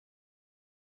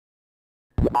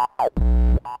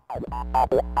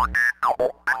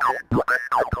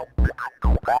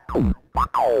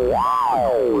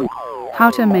How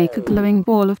to make a glowing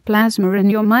ball of plasma in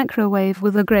your microwave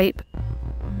with a grape.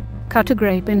 Cut a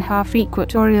grape in half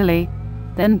equatorially.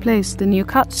 Then place the new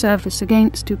cut surface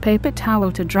against a paper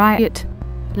towel to dry it.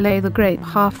 Lay the grape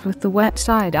half with the wet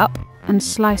side up, and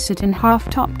slice it in half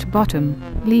top to bottom,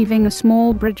 leaving a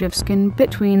small bridge of skin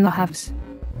between the halves.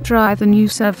 Dry the new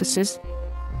surfaces.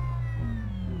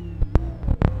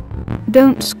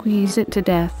 Don't squeeze it to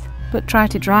death, but try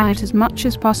to dry it as much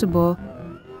as possible.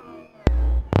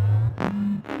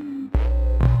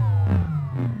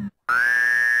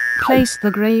 Place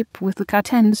the grape with the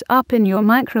cut ends up in your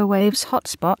microwave's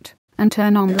hotspot, and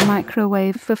turn on the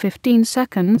microwave for 15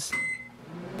 seconds.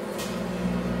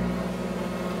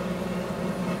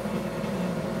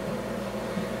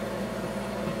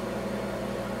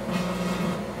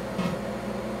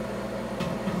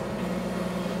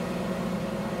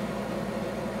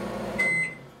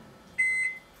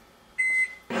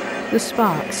 The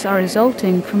sparks are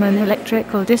resulting from an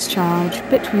electrical discharge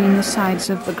between the sides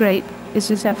of the grape. This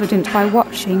is evident by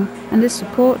watching, and is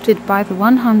supported by the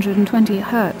 120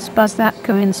 Hz buzz that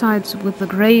coincides with the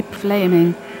grape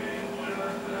flaming.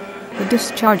 The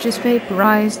discharges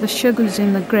vaporize the sugars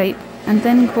in the grape, and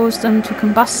then cause them to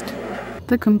combust.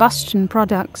 The combustion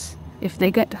products, if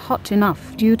they get hot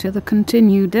enough due to the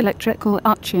continued electrical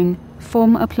arcing,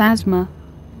 form a plasma.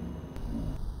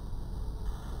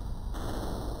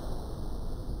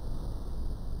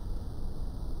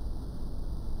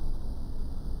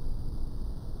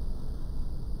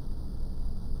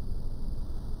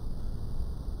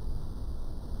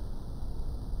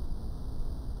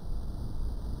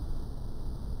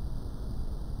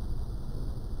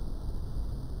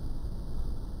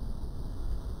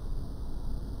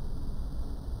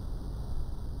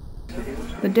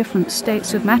 The different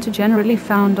states of matter generally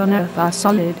found on Earth are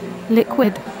solid,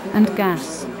 liquid, and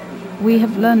gas. We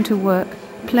have learned to work,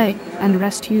 play, and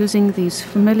rest using these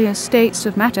familiar states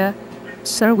of matter.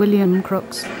 Sir William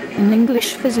Crookes, an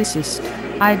English physicist,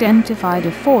 identified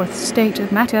a fourth state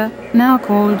of matter, now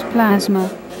called plasma,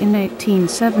 in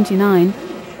 1879.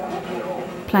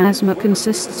 Plasma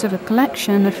consists of a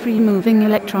collection of free-moving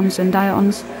electrons and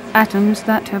ions, atoms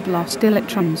that have lost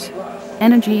electrons.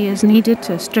 Energy is needed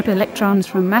to strip electrons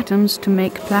from atoms to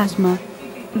make plasma.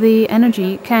 The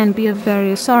energy can be of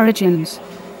various origins: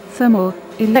 thermal,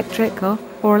 electrical,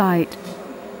 or light.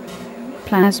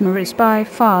 Plasma is by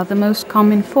far the most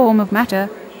common form of matter.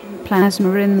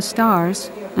 Plasma in the stars,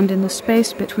 and in the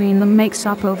space between them, makes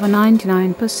up over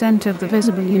 99% of the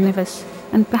visible universe,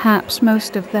 and perhaps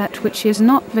most of that which is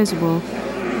not visible.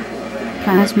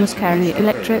 Plasmas carry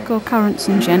electrical currents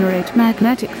and generate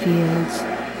magnetic fields.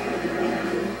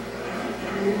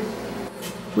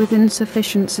 With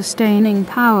insufficient sustaining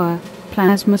power,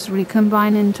 plasmas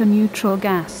recombine into neutral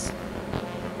gas.